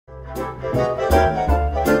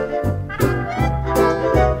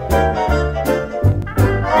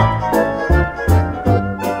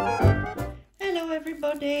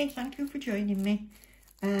Thank you for joining me.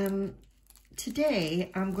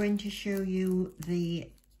 Today I'm going to show you the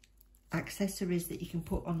accessories that you can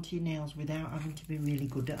put onto your nails without having to be really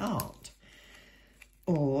good at art,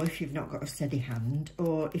 or if you've not got a steady hand,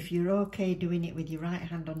 or if you're okay doing it with your right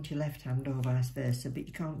hand onto your left hand or vice versa but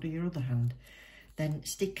you can't do your other hand, then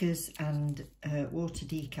stickers and water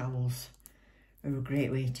decals are a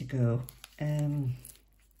great way to go.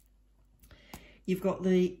 You've got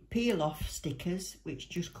the peel off stickers which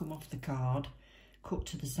just come off the card, cut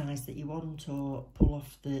to the size that you want, or pull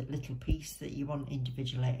off the little piece that you want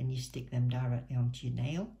individually and you stick them directly onto your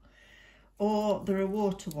nail. Or there are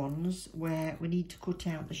water ones where we need to cut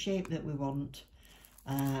out the shape that we want.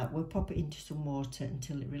 We'll pop it into some water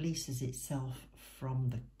until it releases itself from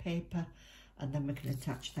the paper, and then we can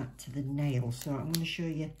attach that to the nail. So I'm going to show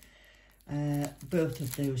you both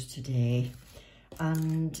of those today.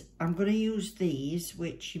 And I'm going to use these,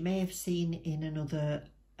 which you may have seen in another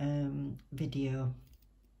video.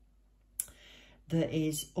 That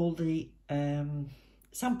is all the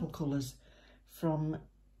sample colours from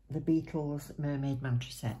the Decals Mermaid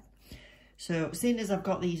Mantra set. So seeing as I've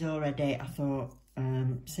got these already, I thought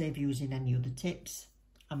save using any other tips,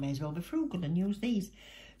 I may as well be frugal and use these.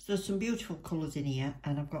 So there's some beautiful colours in here,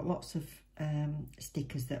 and I've got lots of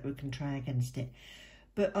stickers that we can try against it.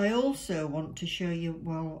 But I also want to show you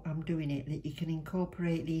while I'm doing it that you can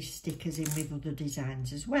incorporate these stickers in with other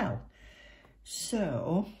designs as well.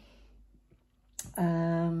 So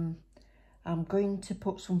I'm going to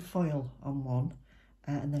put some foil on one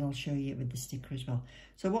and then I'll show you it with the sticker as well.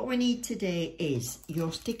 So what we need today is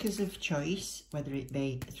your stickers of choice, whether it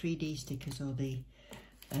be 3D stickers or the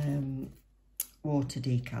water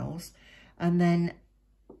decals. And then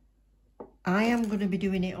I am going to be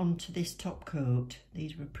doing it onto this top coat.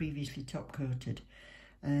 These were previously top coated,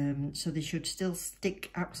 so they should still stick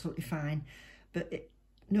absolutely fine, but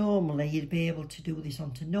normally you'd be able to do this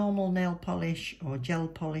onto normal nail polish or gel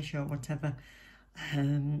polish or whatever,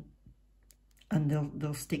 and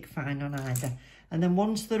they'll stick fine on either. And then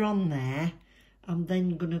once they're on there, I'm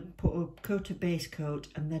then going to put a coat of base coat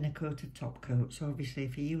and then a coat of top coat. So obviously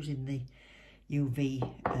if you're using the UV,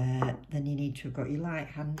 then you need to have got your light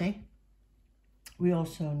handy. We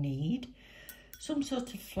also need some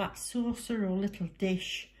sort of flat saucer or little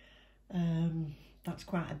dish. That's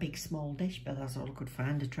quite a big small dish, but that's all I could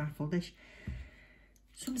find, a trifle dish.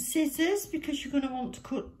 Some scissors, because you're going to want to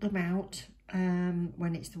cut them out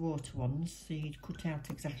when it's the water ones. So you cut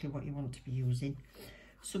out exactly what you want to be using.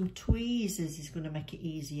 Some tweezers is going to make it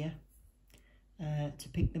easier to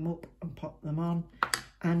pick them up and pop them on.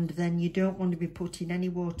 And then you don't want to be putting any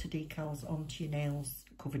water decals onto your nails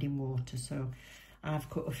covered in water. So I've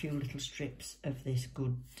cut a few little strips of this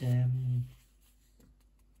good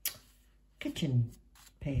kitchen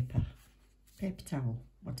paper towel,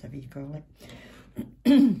 whatever you call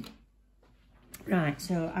it. Right,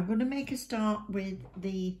 so I'm going to make a start with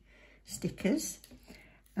the stickers,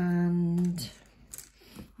 and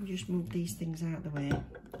I'll just move these things out of the way.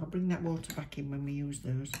 I'll bring that water back in when we use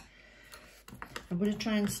those. I'm going to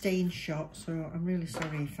try and stay in shot, so I'm really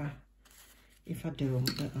sorry if I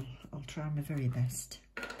don't, but I'll try my very best.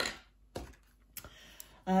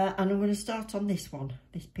 And I'm going to start on this one,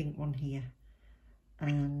 this pink one here,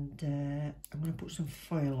 and I'm going to put some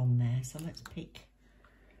foil on there. So let's pick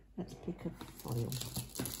a foil,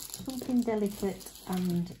 something delicate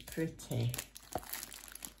and pretty.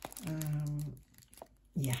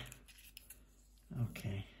 Yeah,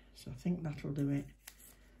 okay, so I think that'll do it.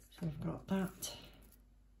 So I've got that,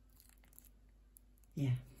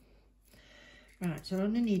 yeah. Right, so I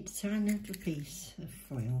only need a tiny little piece of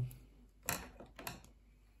foil.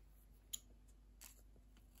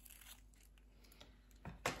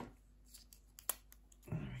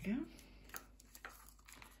 There we go.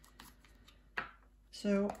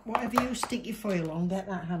 So whatever you stick your foil on, get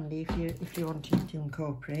that handy if you want to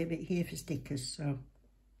incorporate, but here for stickers, so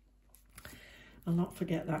I'll not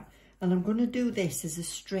forget that. And I'm going to do this as a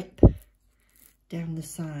strip down the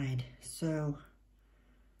side, so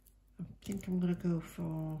I think I'm going to go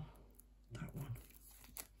for that one.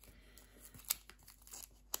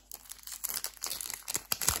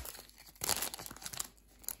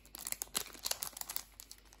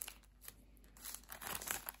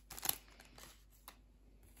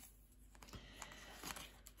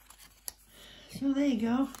 So there you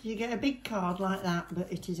go. You get a big card like that,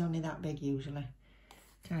 but it is only that big usually.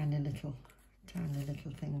 Tiny little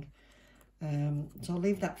thing. So I'll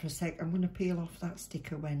leave that for a sec. I'm going to peel off that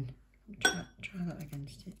sticker when try that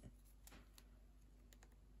against it.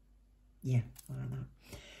 Yeah, like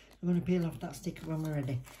that. I'm going to peel off that sticker when we're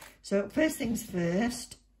ready. So first things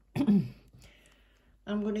first, I'm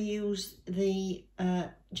going to use the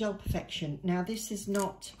Gel Perfection. Now this is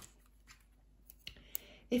not,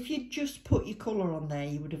 if you just put your colour on there,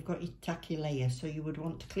 you would have got your tacky layer, so you would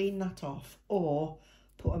want to clean that off or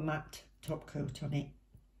put a matte top coat on it.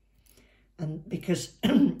 And because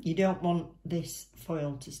you don't want this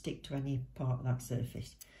foil to stick to any part of that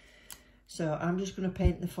surface. So I'm just going to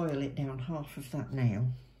paint the foil it down half of that nail.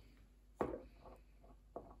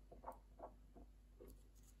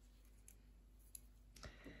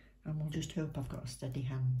 And we'll just hope I've got a steady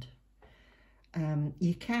hand.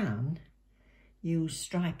 You can use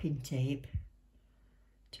striping tape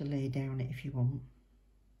to lay down it if you want.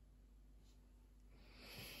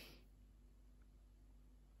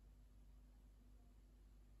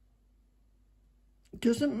 It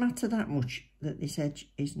doesn't matter that much that this edge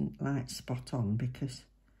isn't like spot on, because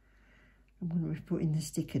I'm going to be putting the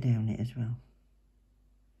sticker down it as well.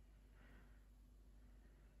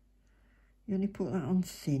 You only put that on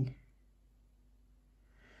thin.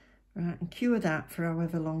 Right, and cure that for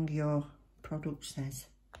however long your product says.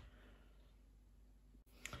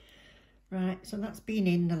 Right, so that's been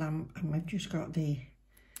in the lamp, and we've just got the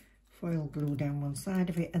foil glue down one side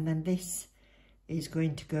of it, and then this is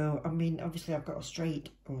going to go, I mean, obviously I've got a straight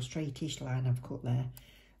or straightish line I've cut there.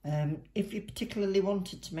 If you particularly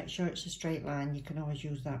wanted to make sure it's a straight line, you can always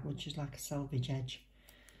use that, which is like a selvage edge.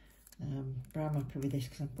 But I'm happy with this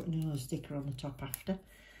because I'm putting another sticker on the top after. And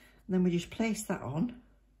then we just place that on.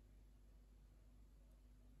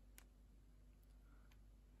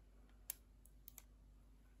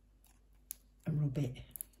 And rub it.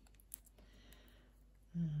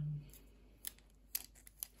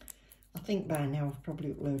 I think by now I've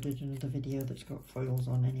probably uploaded another video that's got foils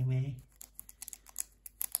on anyway.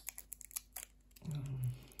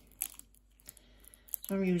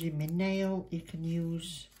 So I'm using my nail. You can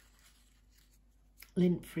use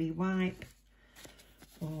lint-free wipe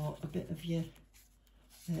or a bit of your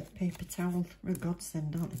paper towel. They're a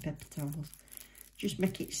godsend, aren't they, paper towels? Just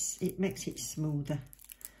it makes it smoother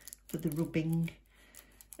for the rubbing.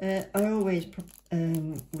 I always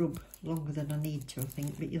rub longer than I need to, I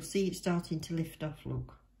think, but you'll see it's starting to lift off,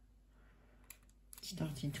 look. It's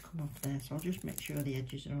starting to come off there, so I'll just make sure the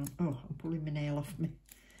edges are on. Oh, I'm pulling my nail off my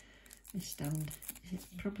stand. It's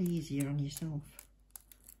probably easier on yourself.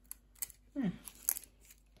 There.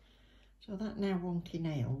 So that now wonky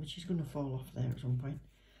nail, which is going to fall off there at some point,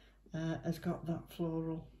 has got that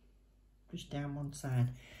floral just down one side.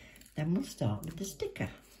 Then we'll start with the sticker.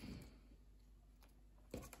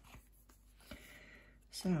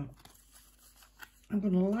 So I'm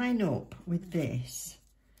going to line up with this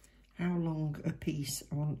how long a piece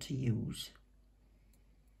I want to use.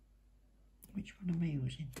 Which one am I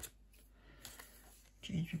using?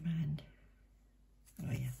 Change my mind.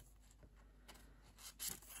 Oh yeah.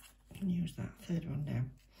 I can use that third one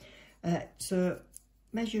down. So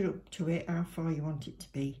measure up to it how far you want it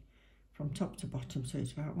to be from top to bottom. So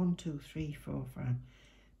it's about 1, 2, 3, 4, 5,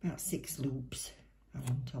 about 6 loops I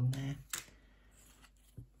want on there.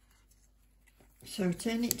 So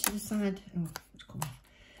turn it to the side. Oh, it's come off.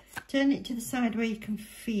 Turn it to the side where you can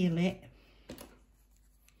feel it.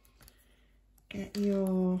 Get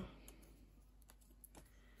your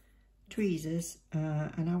tweezers,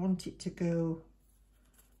 and I want it to go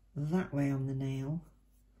that way on the nail.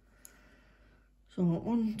 So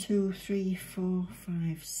 1, 2, 3, 4,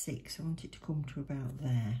 5, 6. I want it to come to about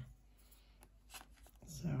there.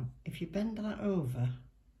 So if you bend that over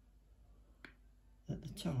at the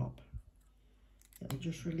top, it'll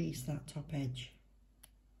just release that top edge.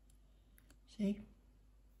 See?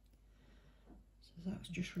 So that's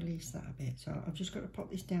just released that a bit. So I've just got to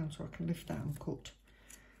pop this down so I can lift that and cut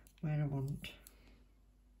where I want.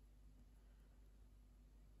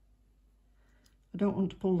 I don't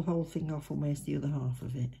want to pull the whole thing off and waste the other half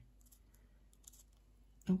of it.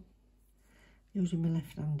 Oh, using my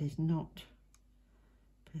left hand is not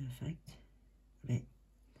perfect. A bit.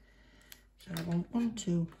 So I want 1,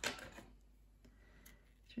 2,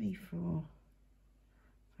 3, 4,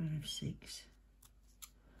 5, 6.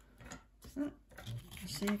 That.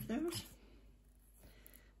 Save those.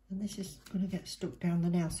 And this is going to get stuck down the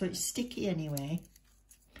nail. So it's sticky anyway.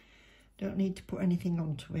 Don't need to put anything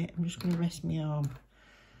onto it. I'm just going to rest my arm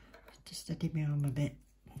to steady my arm a bit.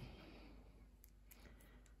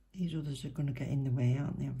 These others are going to get in the way,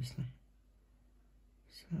 aren't they, obviously?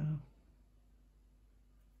 So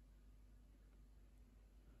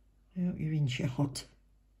I hope you're in shot.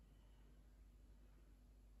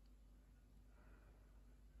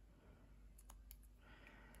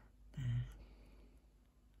 There.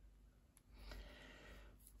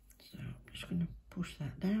 just going to push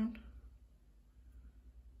that down.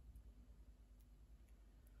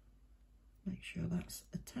 Make sure that's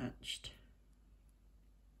attached.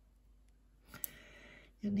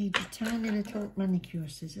 You'll need your tiny little manicure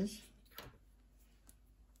scissors.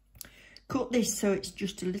 Cut this so it's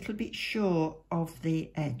just a little bit short of the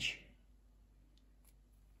edge.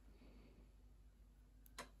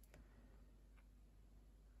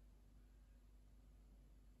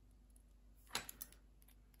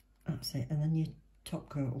 That's it, and then your top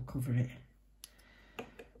coat will cover it.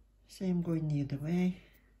 Same going the other way.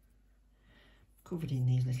 Covered in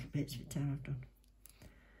these little bits of time I've done.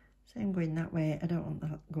 Same going that way. I don't want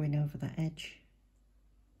that going over that edge.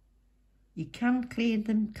 You can clear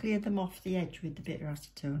them off the edge with the bitter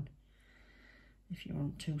acetone if you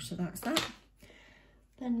want to. So that's that.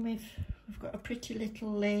 Then we've got a pretty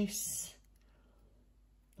little lace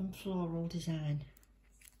and floral design.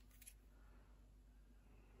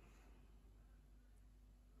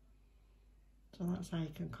 So that's how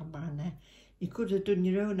you can combine there. You could have done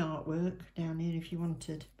your own artwork down here if you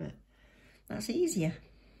wanted, but that's easier.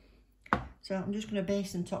 So I'm just going to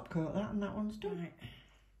base and top coat that, and that one's done. Right.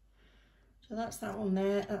 So that's that one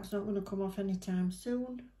there. That's not going to come off anytime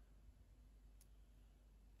soon.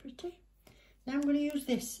 Pretty. Now I'm going to use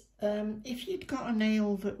this. If you'd got a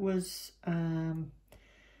nail that was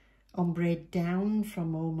ombre down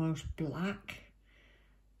from almost black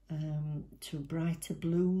to brighter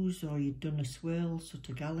blues, or you'd done a swirl, sort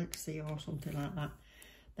of galaxy or something like that,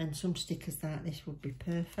 then some stickers like this would be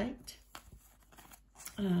perfect.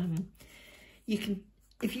 You can,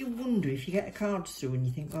 if you wonder, if you get a card through and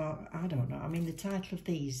you think, well, I don't know, I mean, the title of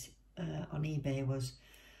these on eBay was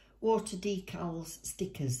Water Decals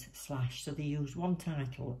Stickers Slash, so they used one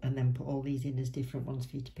title and then put all these in as different ones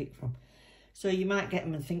for you to pick from. So you might get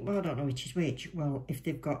them and think, well, I don't know which is which. Well, if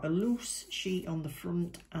they've got a loose sheet on the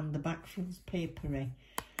front and the back feels papery,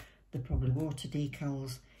 they're probably water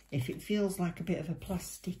decals. If it feels like a bit of a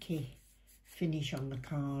plasticky finish on the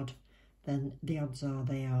card, then the odds are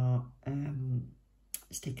they are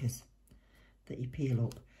stickers that you peel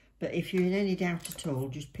up. But if you're in any doubt at all,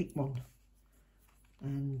 just pick one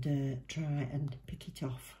and try and pick it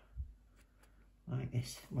off like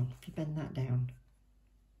this. Well, if you bend that down,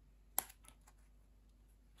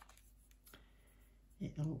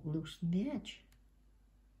 it'll loosen the edge.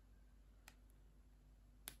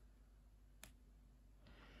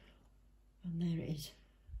 And there it is.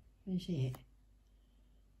 Can you see it?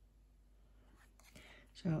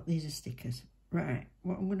 So these are stickers. Right,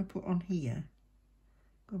 what I'm going to put on here,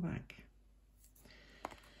 go back.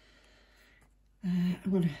 I'm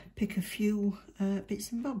going to pick a few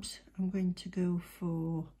bits and bobs. I'm going to go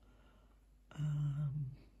for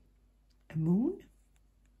a moon.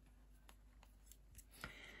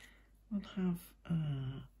 We'll have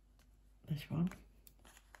this one.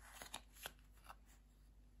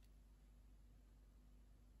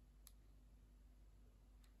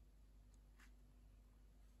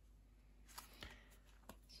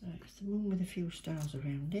 So it's the moon with a few stars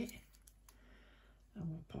around it. And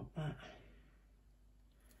we'll pop that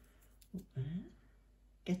up there.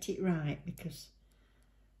 Get it right, because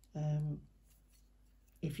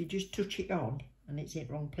if you just touch it on and it's in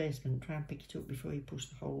wrong placement, try and pick it up before you push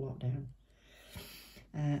the whole lot down.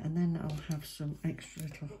 And then I'll have some extra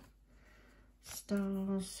little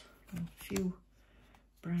stars, a few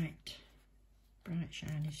bright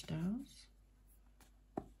shiny stars.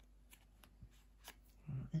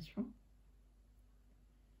 Like this one.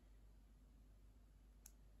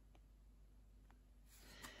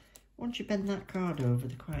 Once you bend that card over,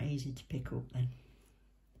 they're quite easy to pick up then.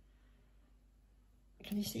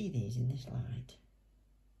 Can you see these in this light?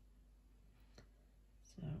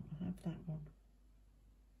 So I'll have that one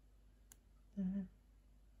there.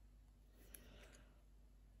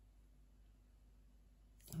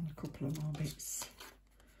 And a couple of more bits.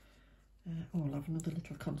 Oh, I'll have another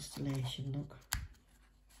little constellation, look.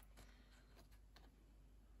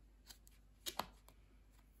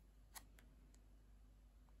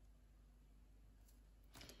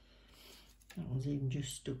 That one's even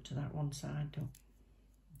just stuck to that one side, look.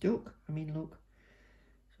 Look.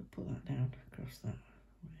 So put that down across that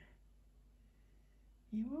way.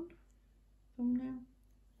 You want? Thumbnail?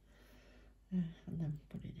 And then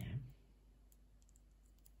put it down.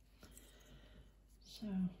 So,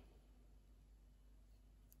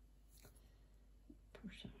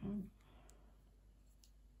 push that on.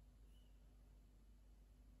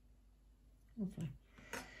 Lovely.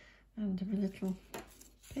 And have a little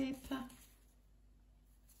paper.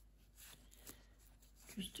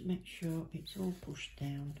 Just to make sure it's all pushed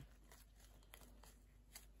down.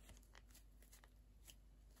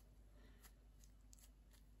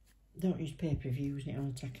 Don't use paper if you're using it on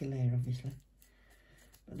a tacky layer, obviously.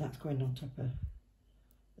 But that's going on top of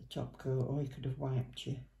the top coat, or you could have wiped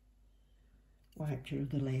your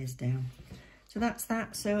other layers down. So that's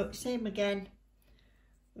that. So same again,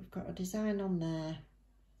 we've got a design on there,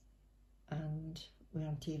 and we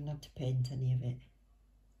haven't even had to paint any of it.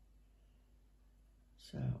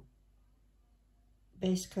 So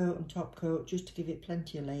base coat and top coat, just to give it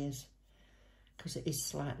plenty of layers, because it is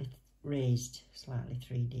slightly raised, slightly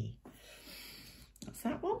 3D. That's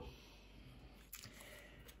that one.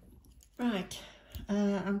 Right,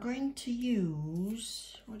 I'm going to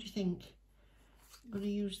use, what do you think? I'm going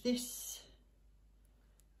to use this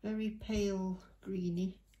very pale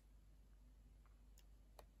greeny.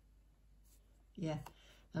 Yeah,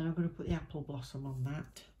 and I'm going to put the apple blossom on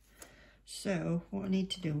that. So what I need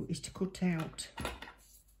to do is to cut out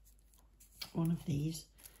one of these.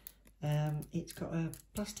 It's got a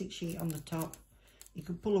plastic sheet on the top. You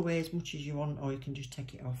can pull away as much as you want, or you can just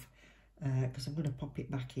take it off, because I'm going to pop it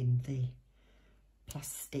back in the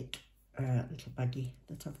plastic little baggie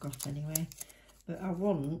that I've got anyway. But I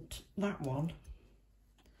want that one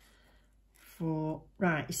for,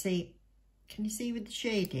 right, you see, can you see with the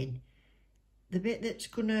shading, the bit that's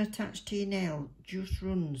going to attach to your nail just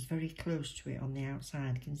runs very close to it on the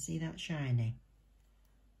outside. Can you see that shiny?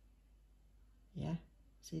 Yeah,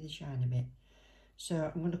 see the shiny bit? So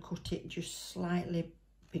I'm going to cut it just slightly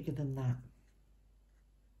bigger than that.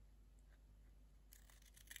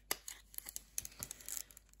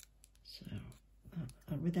 So,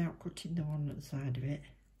 without cutting the one at the side of it.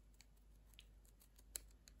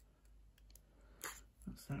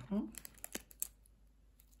 That's that one.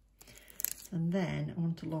 And then I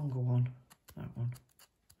want a longer one, that one.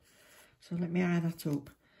 So let me eye that up.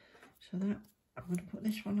 So that, I'm going to put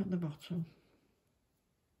this one at the bottom.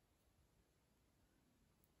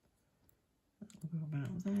 That'll go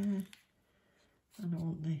about there. And I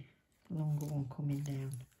want the longer one coming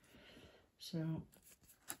down. So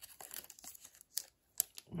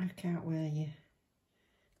work out where you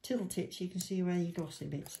tilt it so you can see where your glossy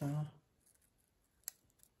bits are.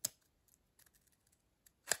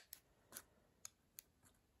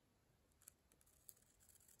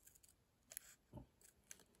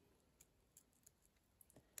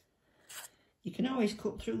 You can always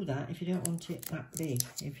cut through that if you don't want it that big,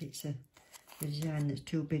 if it's a design that's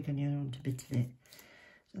too big and you don't want a bit of it.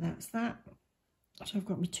 So that's that. So I've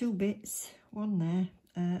got my two bits, one there,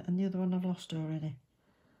 and the other one I've lost already.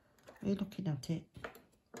 Are you looking at it?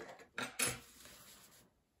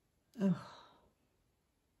 Oh.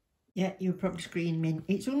 Yeah, you're probably screaming,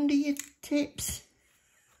 it's under your tips.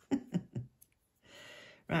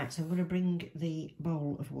 Right, so I'm going to bring the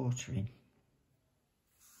bowl of water in.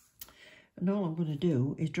 And all I'm going to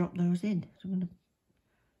do is drop those in. So I'm going to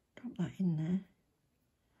drop that in there.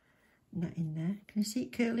 And that in there. Can you see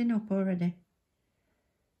it curling up already?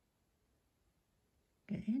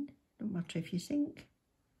 Get in. Don't matter if you sink.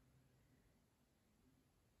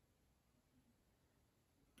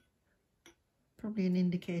 Probably an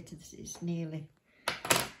indicator that it's nearly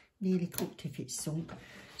cooked if it's sunk.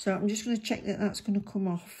 So I'm just going to check that that's going to come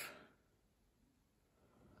off.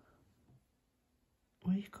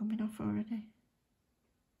 Are you coming off already?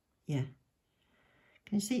 Yeah.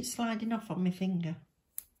 Can you see it sliding off on my finger?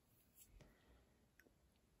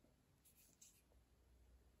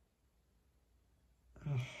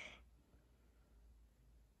 Oh.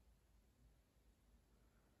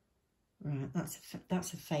 Right,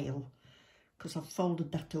 that's a fail, because I've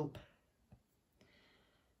folded that up.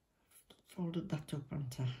 Folded that up,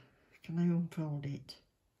 haven't I? Can I unfold it?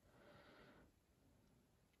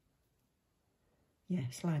 Yeah,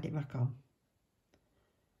 slide it back on.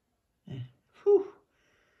 Yeah. Whew.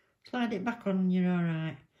 Slide it back on and you're all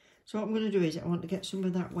right. So what I'm going to do is I want to get some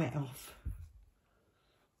of that wet off.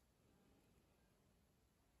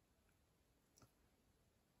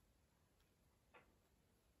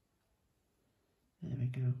 There we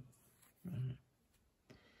go. Right.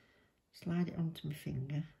 Slide it onto my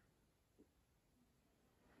finger.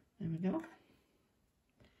 There we go.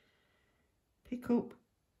 Pick up.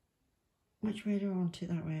 Which way do I want it?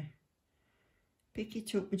 That way. Pick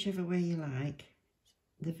it up whichever way you like.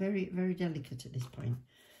 They're very, very delicate at this point,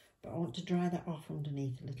 but I want to dry that off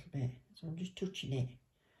underneath a little bit. So I'm just touching it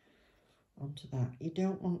onto that. You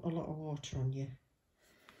don't want a lot of water on your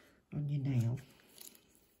nail.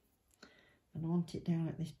 And I want it down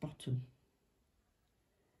at this bottom.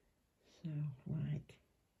 So like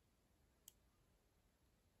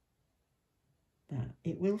that.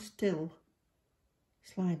 It will still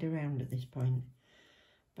slide around at this point,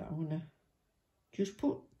 but I'm going to just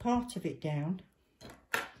put part of it down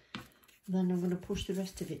Then I'm going to push the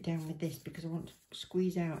rest of it down with this because I want to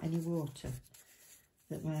squeeze out any water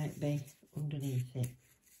that might be underneath it.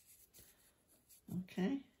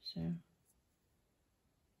 Okay, so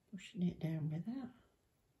pushing it down with that.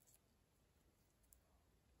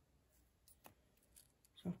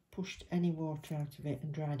 So I've pushed any water out of it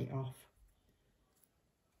and dried it off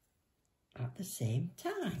at the same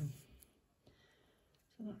time.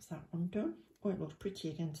 So that's that one done. Oh, it looks pretty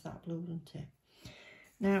against that blue, doesn't it?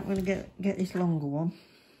 Now I'm going to get this longer one.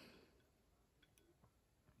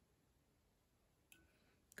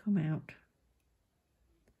 Come out.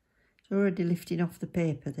 It's already lifting off the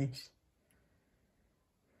paper, this.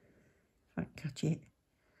 If I can catch it.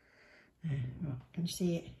 Right, can you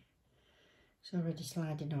see it? It's already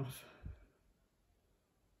sliding off.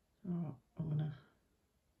 So I'm going to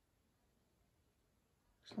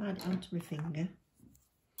slide it onto my finger.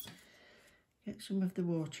 Get some of the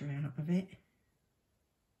water out of it.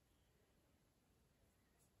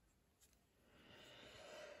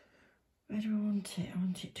 Where do I want it? I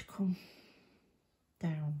want it to come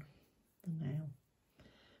down the nail.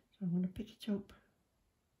 So I'm going to pick it up.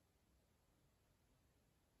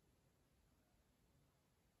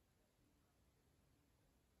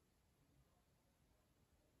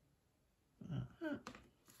 Like that.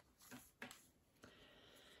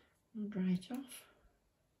 And dry it off.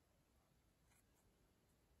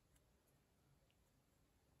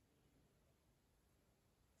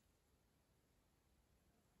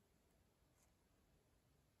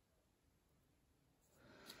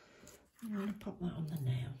 I'm going to pop that on the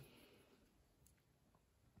nail.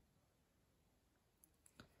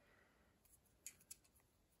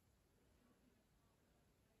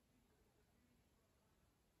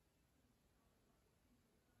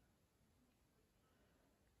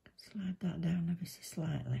 Slide that down ever so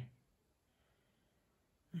slightly.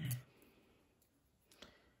 There.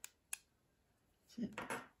 That's it.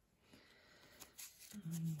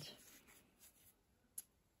 And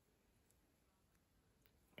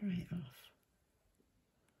dry it off.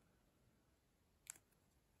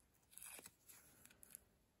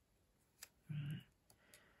 Right.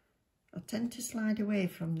 I tend to slide away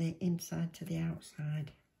from the inside to the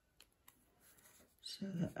outside so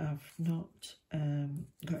that I've not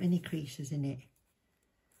got any creases in it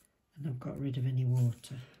and I've got rid of any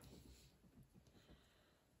water.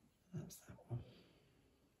 That's that one.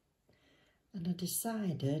 And I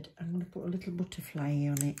decided I'm going to put a little butterfly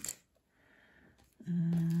on it.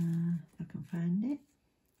 If I can find it.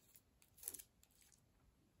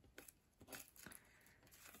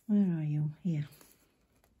 Where are you? Here.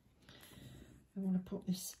 I want to put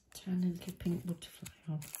this tiny little pink butterfly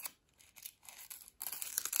on.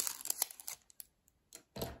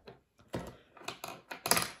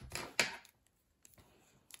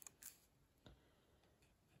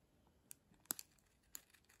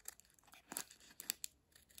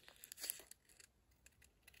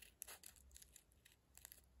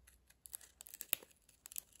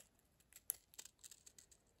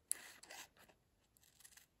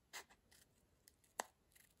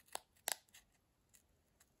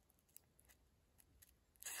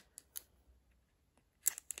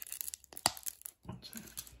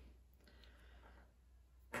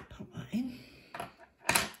 Pop that in.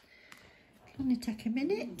 It'll only take a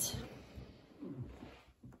minute.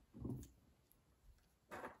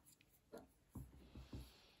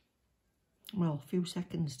 Well, a few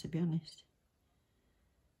seconds to be honest.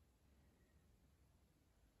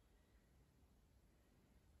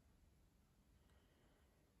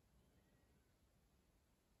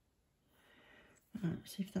 Right,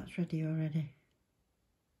 see if that's ready already.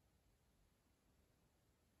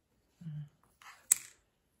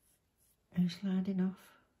 Are you sliding off?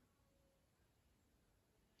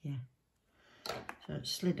 Yeah. So it's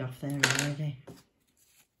slid off there already.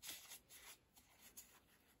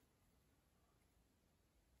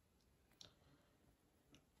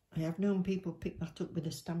 I have known people pick that up with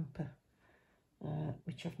a stamper,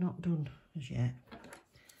 which I've not done as yet.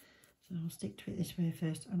 So I'll stick to it this way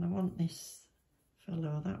first, and I want this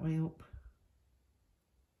fellow that way up.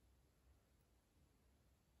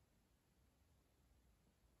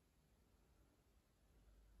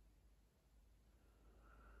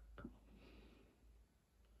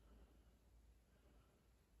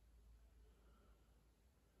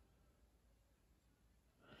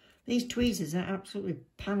 These tweezers are absolutely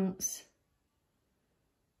pants.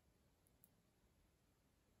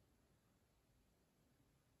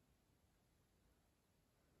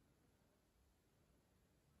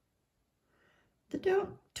 They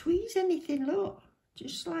don't tweeze anything, look.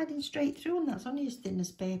 Just sliding straight through, and that's only as thin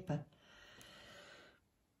as paper.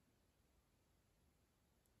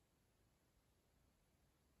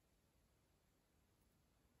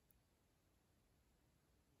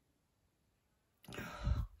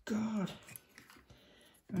 God.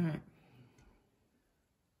 Right.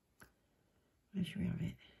 Where should we have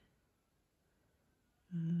it?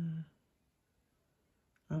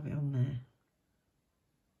 Have it on there.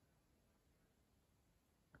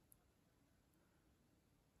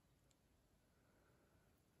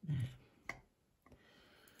 There.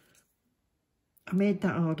 I made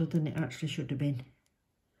that harder than it actually should have been.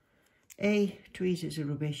 A, tweezers are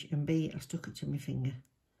rubbish, and B, I stuck it to my finger.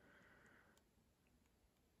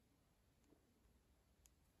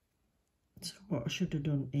 So what I should have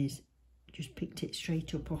done is just picked it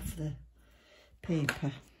straight up off the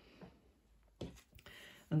paper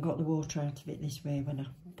and got the water out of it this way when I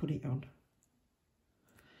put it on.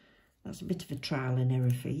 That's a bit of a trial and error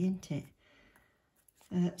for you, isn't it?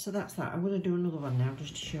 So that's that. I'm going to do another one now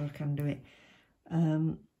just to show I can do it.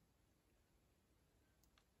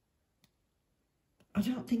 I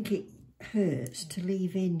don't think it hurts to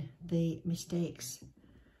leave in the mistakes,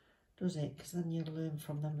 does it? Because then you'll learn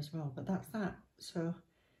from them as well. But that's that. So,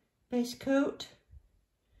 base coat,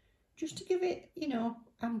 just to give it, you know,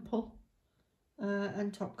 ample,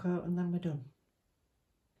 and top coat, and then we're done.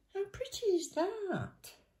 How pretty is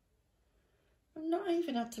that? I've not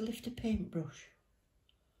even had to lift a paintbrush.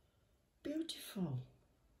 Beautiful.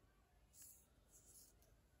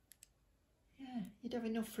 Yeah, you'd have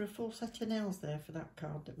enough for a full set of nails there for that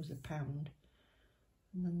card that was £1. And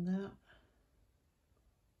then that.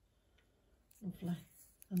 Lovely.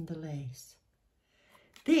 And the lace.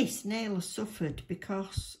 This nail has suffered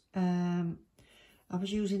because I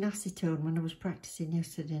was using acetone when I was practising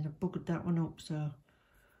yesterday and I buggered that one up, so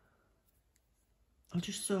I'll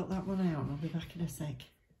just sort that one out and I'll be back in a sec.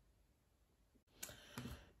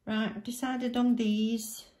 Right, I've decided on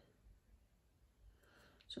these.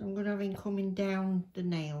 So I'm going to have him coming down the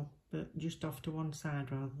nail, but just off to one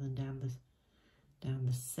side rather than down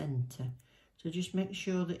the centre. So just make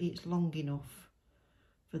sure that it's long enough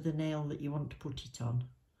for the nail that you want to put it on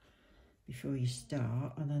before you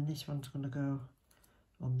start. And then this one's going to go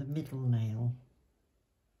on the middle nail.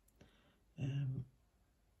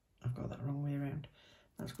 I've got that wrong way around.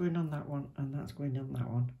 That's going on that one and that's going on that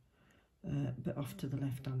one. But off to the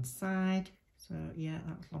left hand side. So yeah,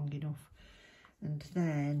 that's long enough. And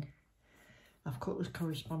then I've cut this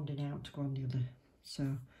corresponding out to go on the other.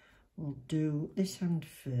 So we'll do this hand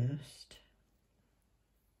first.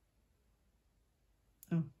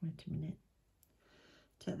 Oh, wait a minute.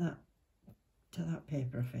 Take that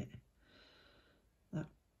paper off it. That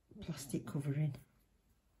plastic covering.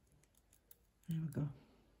 There we go.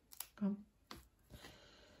 Come.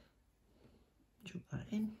 Chuck that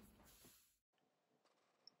in.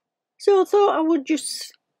 So I thought I would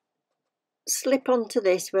just slip onto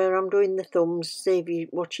this where I'm doing the thumbs, save you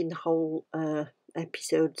watching the whole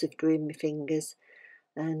episodes of doing my fingers.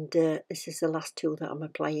 And this is the last two that I'm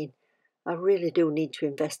applying. I really do need to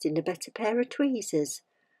invest in a better pair of tweezers,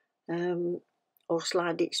 or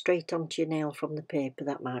slide it straight onto your nail from the paper.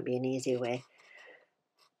 That might be an easy way.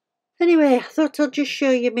 Anyway, I thought I'd just show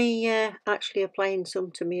you me actually applying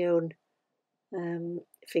some to my own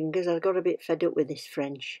fingers. I got a bit fed up with this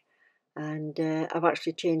French. And I've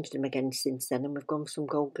actually changed them again since then, and we've gone for some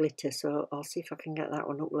gold glitter, so I'll see if I can get that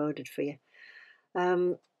one uploaded for you.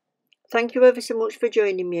 Thank you ever so much for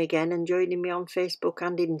joining me again and joining me on Facebook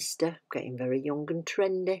and Insta. Getting very young and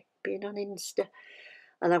trendy being on Insta.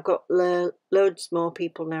 And I've got loads more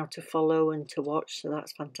people now to follow and to watch, so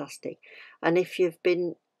that's fantastic. And if you've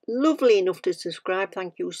been lovely enough to subscribe,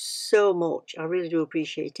 thank you so much. I really do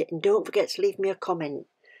appreciate it. And don't forget to leave me a comment.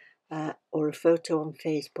 Or a photo on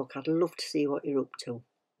Facebook. I'd love to see what you're up to.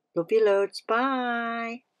 Love you loads.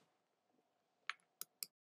 Bye.